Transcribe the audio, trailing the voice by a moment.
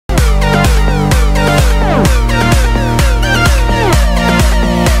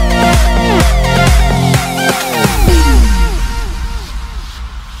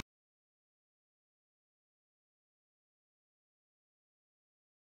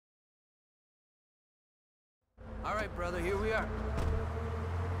All right, brother, here we are.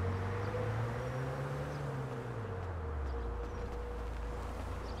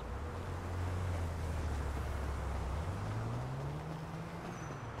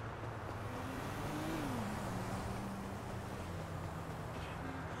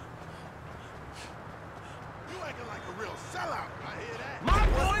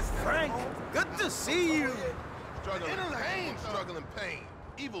 See you. Struggling pain.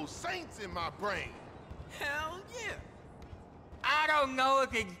 Evil saints in my brain. Hell yeah. I don't know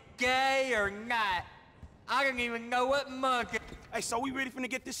if it's gay or not. I don't even know what month. Hey, so we ready finna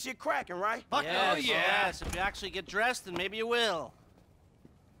get this shit cracking, right? Fuck yes, yes. If you actually get dressed, then maybe you will.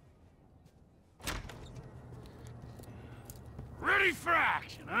 Ready for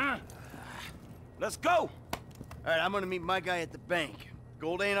action, huh? Let's go. All right, I'm gonna meet my guy at the bank.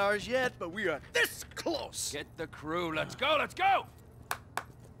 Gold ain't ours yet, but we are this close. Get the crew. Let's go. Let's go.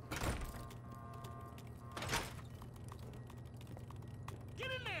 Get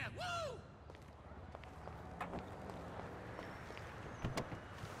in there. Woo!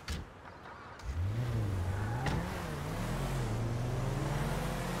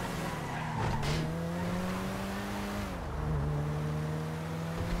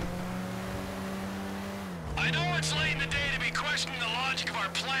 I know it's late in the day to be questioning the logic of our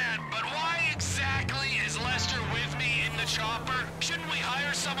plan, but why exactly is Lester with me in the chopper? Shouldn't we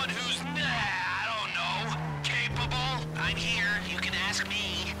hire someone who's, I don't know, capable? I'm here, you can ask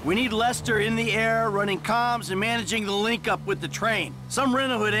me. We need Lester in the air, running comms and managing the link up with the train. Some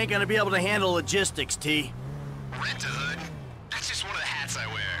rent-a-hood ain't gonna be able to handle logistics, T. Rent-a-hood? That's just one of the hats I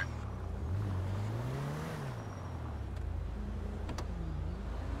wear.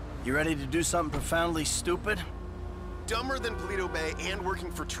 You ready to do something profoundly stupid? Dumber than Polito Bay and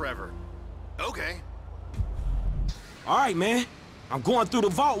working for Trevor. Okay. All right, man. I'm going through the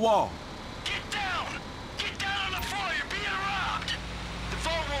vault wall. Get down! Get down on the floor, you're being robbed! The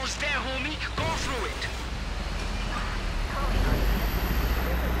vault wall is there, homie. Go through it.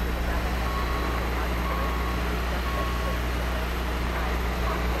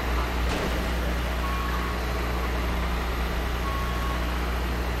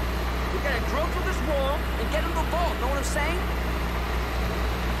 We gotta grow through this wall and get in the vault, know what I'm saying?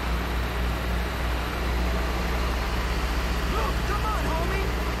 Look, come on, homie!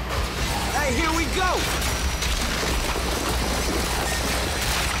 Hey, here we go!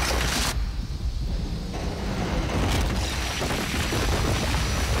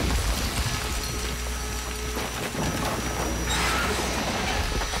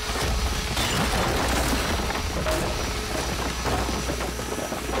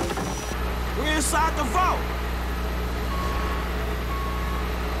 We're inside the vault!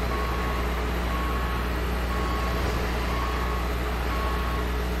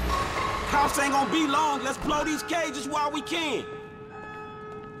 Cops ain't gonna be long. Let's blow these cages while we can.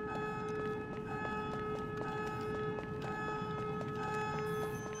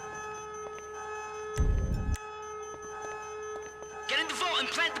 Get in the vault and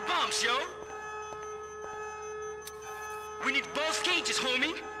plant the bombs, yo! We need both cages,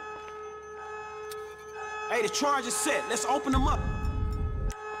 homie! Hey, the charge is set. Let's open them up.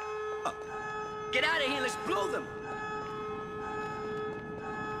 Get out of here, let's blow them!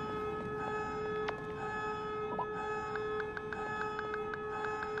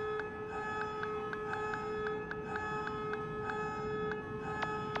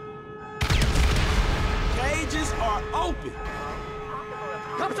 Cages are open.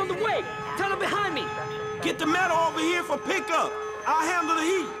 Cops on the way! Tell them behind me! Get the metal over here for pickup. I'll handle the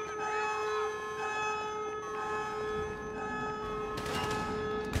heat.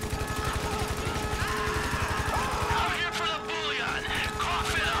 Out here for the bullion!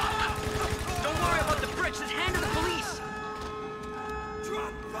 Cough it up! Don't worry about the bricks, just hand to the police!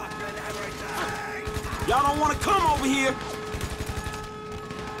 Drop fucking everything! Y'all don't want to come over here.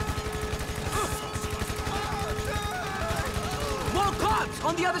 More cops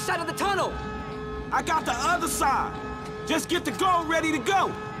on the other side of the tunnel! I got the other side. Just get the gold ready to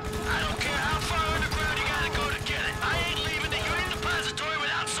go. I don't care how far underground you gotta go to get it. I ain't leaving the urine depository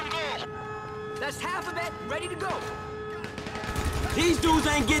without some gold. That's half of it, ready to go! These dudes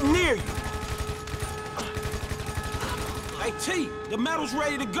ain't getting near you. Hey, T, the metal's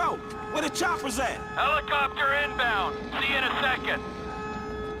ready to go. Where the choppers at? Helicopter inbound. See you in a second.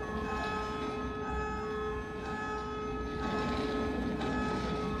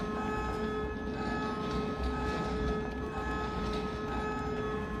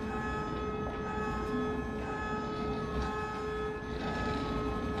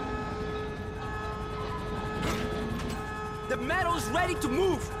 The metal's ready to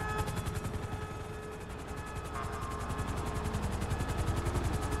move!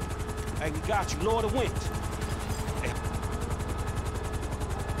 Hey, we got you. Lower the winch.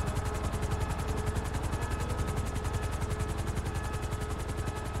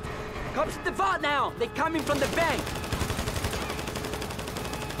 Cops at the vault now! They're coming from the bank!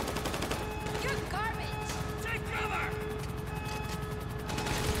 You're garbage! Take cover!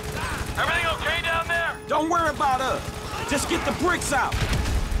 Everything okay down there? Don't worry about us. Just get the bricks out.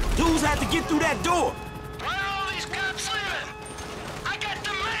 Dudes had to get through that door. Where are all these cops living? I got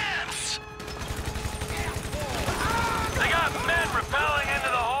demands! They got men rappelling into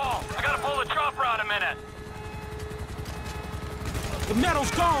the hall. I gotta pull the chopper out a minute. The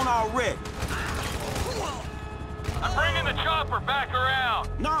metal's gone already. I'm bringing the chopper back around.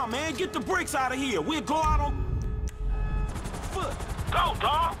 Nah, man, get the bricks out of here. We'll go out on foot. Go,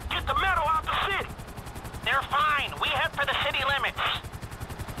 dog! Get the metal out the city! They're fine. We head for the city limits.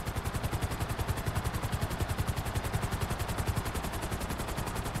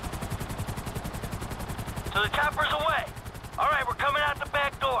 So the chopper's away. All right, we're coming out the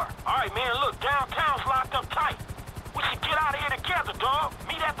back door. All right, man, look, downtown's locked up tight. We should get out of here together, dog.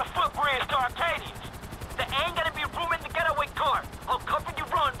 Meet at the footbridge to Arcadius. There ain't gonna be room in the getaway car. I'll cover you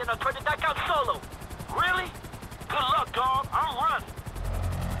run, then I'll try to duck out solo. Really? Good luck, dog. I'm running.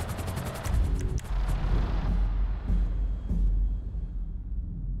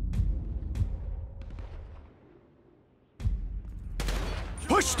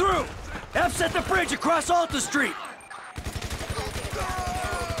 Push through! F's at the bridge across Alta Street!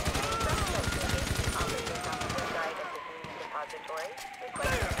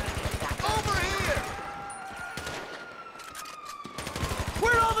 Over here!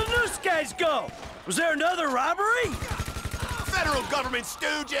 Where'd all the news guys go? Was there another robbery? Federal government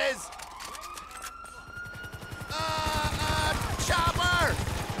stooges! Chopper!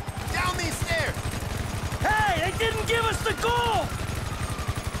 Down these stairs! Hey, they didn't give us the gold!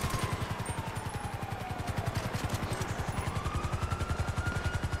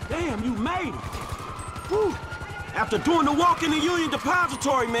 Damn, you made it. Whew. After doing the walk in the Union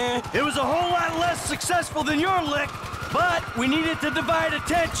Depository, man. It was a whole lot less successful than your lick, but we needed to divide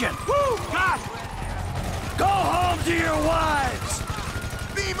attention. Woo! Got it! Go home to your wives!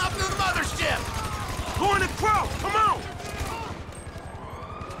 Beam up to the mothership! Go in the crow! Come on!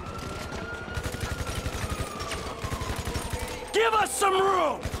 Give us some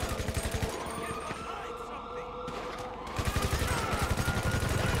room!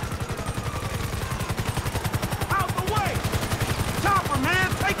 Out the way! Chopper, man!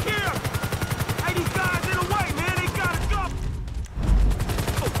 Take care of it! Hey, these guys in the way, man! They gotta go!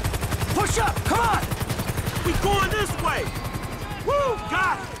 Push up! Come on! We going this way! Woo!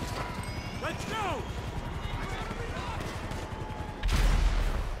 Got it! Let's go!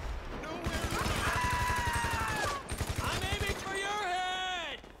 I'm aiming for your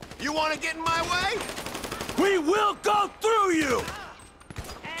head! You wanna get in my way? We will go through you!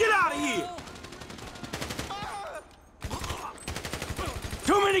 Get out of here!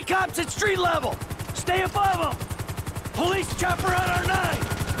 Too many cops at street level! Stay above them! Police chopper on our 9!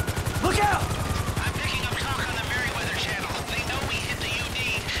 Look out! I'm picking up talk on the Merryweather channel. They know we hit the UD,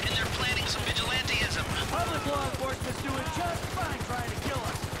 and they're planning some vigilanteism. Public law enforcement's doing just fine trying to kill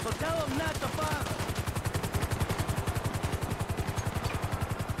us, so tell them not to bother.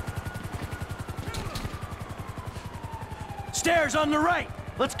 Stairs on the right!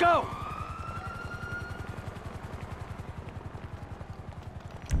 Let's go!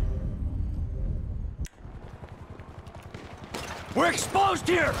 We're exposed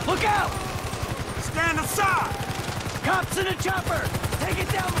here! Look out! Stand aside! Cops in a chopper! Take it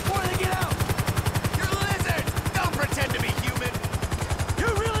down before they get out! You're lizards! Don't pretend to be human! You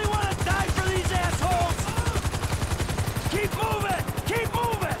really want to die for these assholes? Keep moving! Keep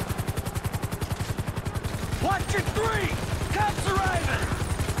moving! Watch your 3! Cops arriving!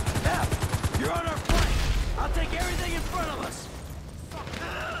 F, you're on our flank! I'll take everything in front of us!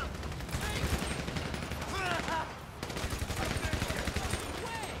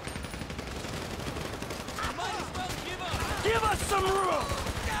 Give us some room!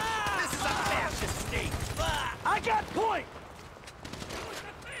 This is a fascist state! I got point!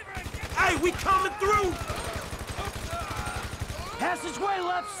 Hey, we coming through! Passageway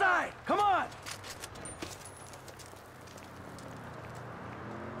left side! Come on!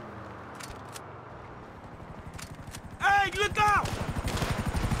 Hey, look out!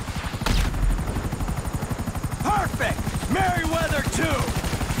 Perfect! Merryweather 2!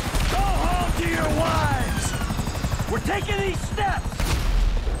 Go home to your wives! We're taking these steps!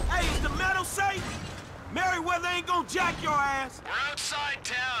 Hey, is the metal safe? Merryweather ain't gonna jack your ass. We're outside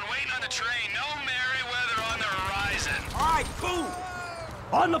town, waiting on the train. No Merryweather on the horizon. All right, cool.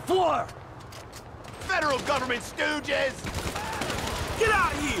 On the floor! Federal government stooges! Get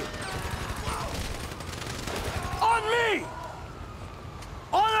out of here! On me!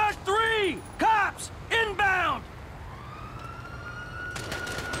 On our 3! Cops! Inbound!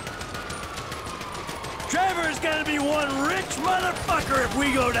 Trevor's gonna be one rich motherfucker if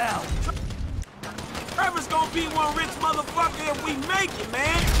we go down! Trevor's gonna be one rich motherfucker if we make it,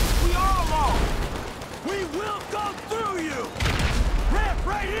 man! We all are! We will go through you! Ramp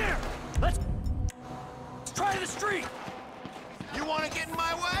right here! Let's try the street! You wanna get in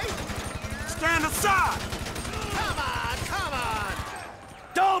my way? Stand aside! Come on, come on!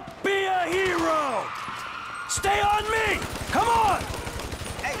 Don't be a hero! Stay on me! Come on!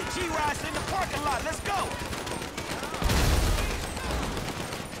 Hey, the G-Ride's in the parking lot. Let's go!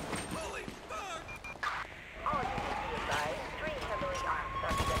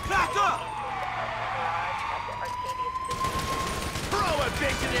 Back up! Throw a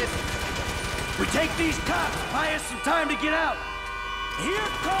bitch to this! We take these cops, buy us some time to get out. Here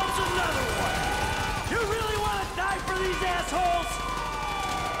comes another one. You really want to die for these assholes?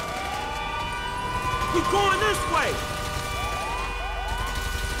 We going this way!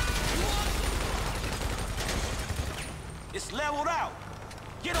 It's leveled out.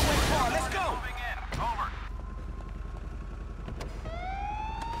 Getaway car, let's go! Over.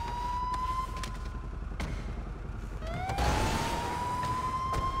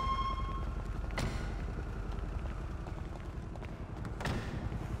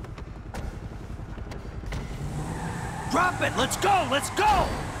 Drop it! Let's go! Let's go!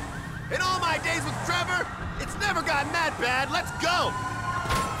 In all my days with Trevor, it's never gotten that bad. Let's go!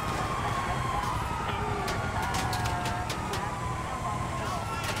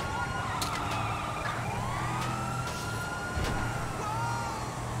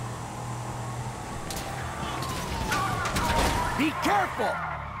 Be careful!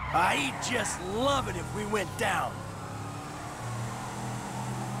 I'd just love it if we went down.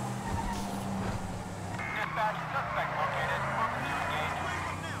 Dispatch, suspect located.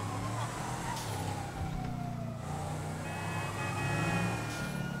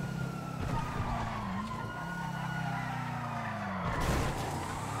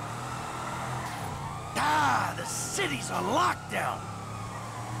 Ah, the city's on lockdown.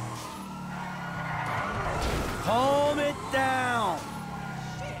 Calm it down.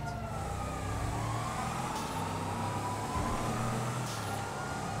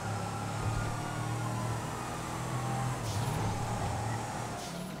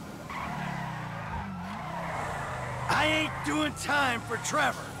 I ain't doing time for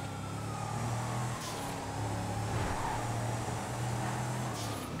Trevor.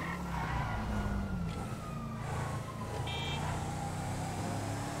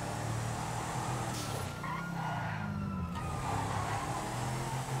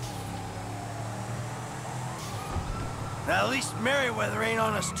 Now, at least Merriweather ain't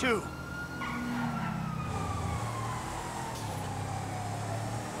on us, too.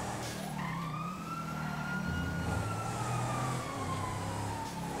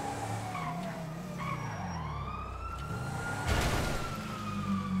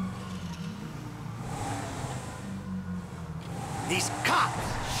 These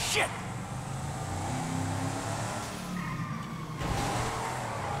cops! Shit!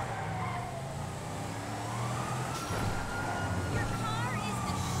 Your car is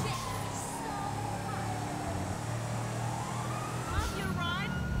the shit. So much. Love your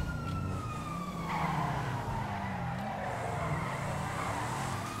ride.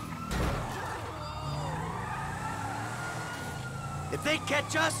 If they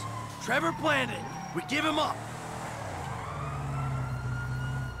catch us, Trevor planned it. We give him up.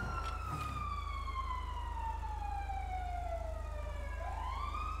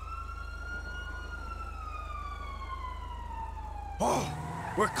 Oh,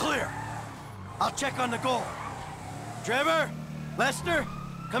 we're clear. I'll check on the goal. Trevor, Lester,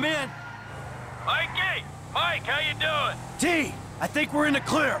 come in. Mikey! Mike, how you doing? T, I think we're in the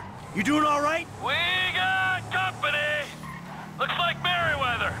clear. You doing all right? We got company! Looks like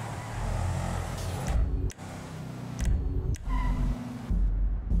Merriweather.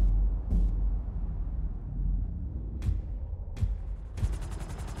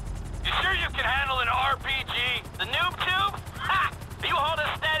 You sure you can handle an RPG? The noob tube? Ha! You hold it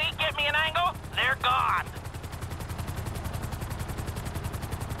steady, get me an angle, they're gone.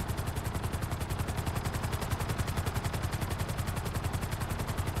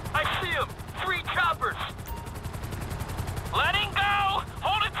 I see him! 3 choppers! Letting go!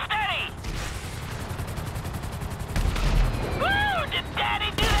 Hold it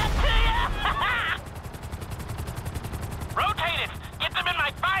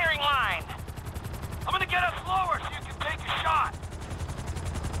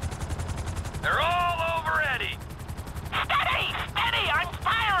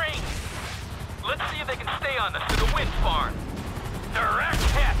on us to the wind farm. Direct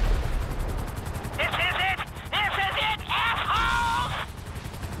hit. This is it! This is it, assholes!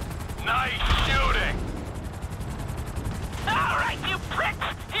 Nice shooting. All right, you pricks,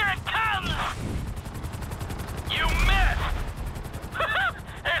 here it comes. You missed.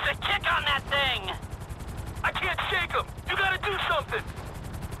 There's a kick on that thing. I can't shake him. You gotta do something.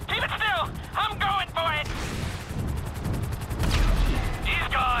 Keep it still. I'm going for it. He's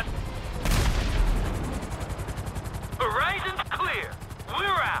gone. Horizon's clear. We're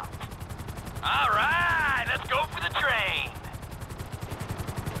out. All right, let's go for the train.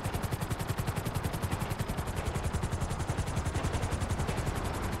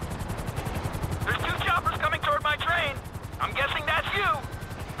 There's 2 choppers coming toward my train. I'm guessing that's you.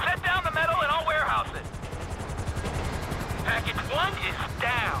 Set down the metal and I'll warehouse it. Package 1 is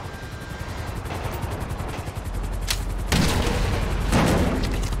down.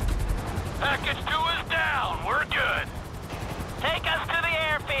 Package 2 is down. We're good. Take us to the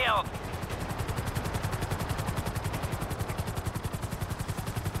airfield.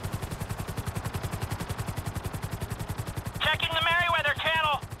 Checking the Merryweather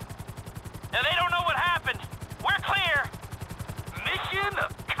channel. Now they don't know what happened. We're clear. Mission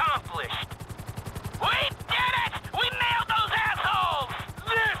accomplished. We did it! We nailed those assholes!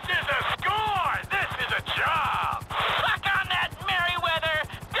 This is a score! This is a job! Suck on that, Merryweather!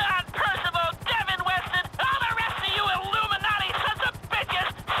 Don Percival, Devin Weston, all the rest of you Illuminati sons of bitches!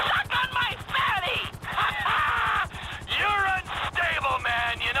 Suck on my fatty! You're unstable,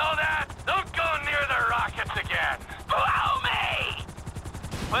 man, you know that? Don't go near the rockets again! Blow me!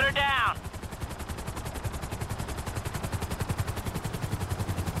 Put her down.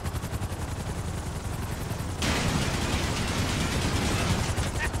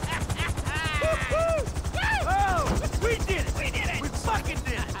 We did it! We did it! We fucking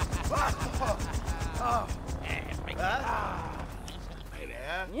did it!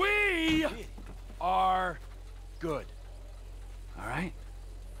 We are good. All right?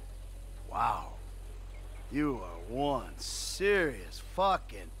 Wow. You are one serious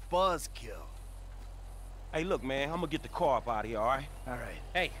fucking buzzkill. Hey, look, man, I'm gonna get the car up out of here, all right? All right.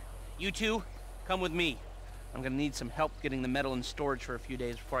 Hey, you two, come with me. I'm gonna need some help getting the metal in storage for a few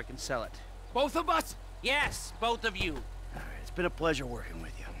days before I can sell it. Both of us? Yes, both of you. All right. It's been a pleasure working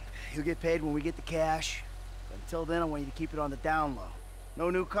with you. You'll get paid when we get the cash. But until then, I want you to keep it on the down low. No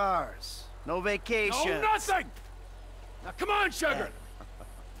new cars. No vacations. No, nothing! Now, come on, sugar!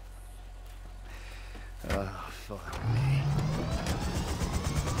 Oh, fuck me.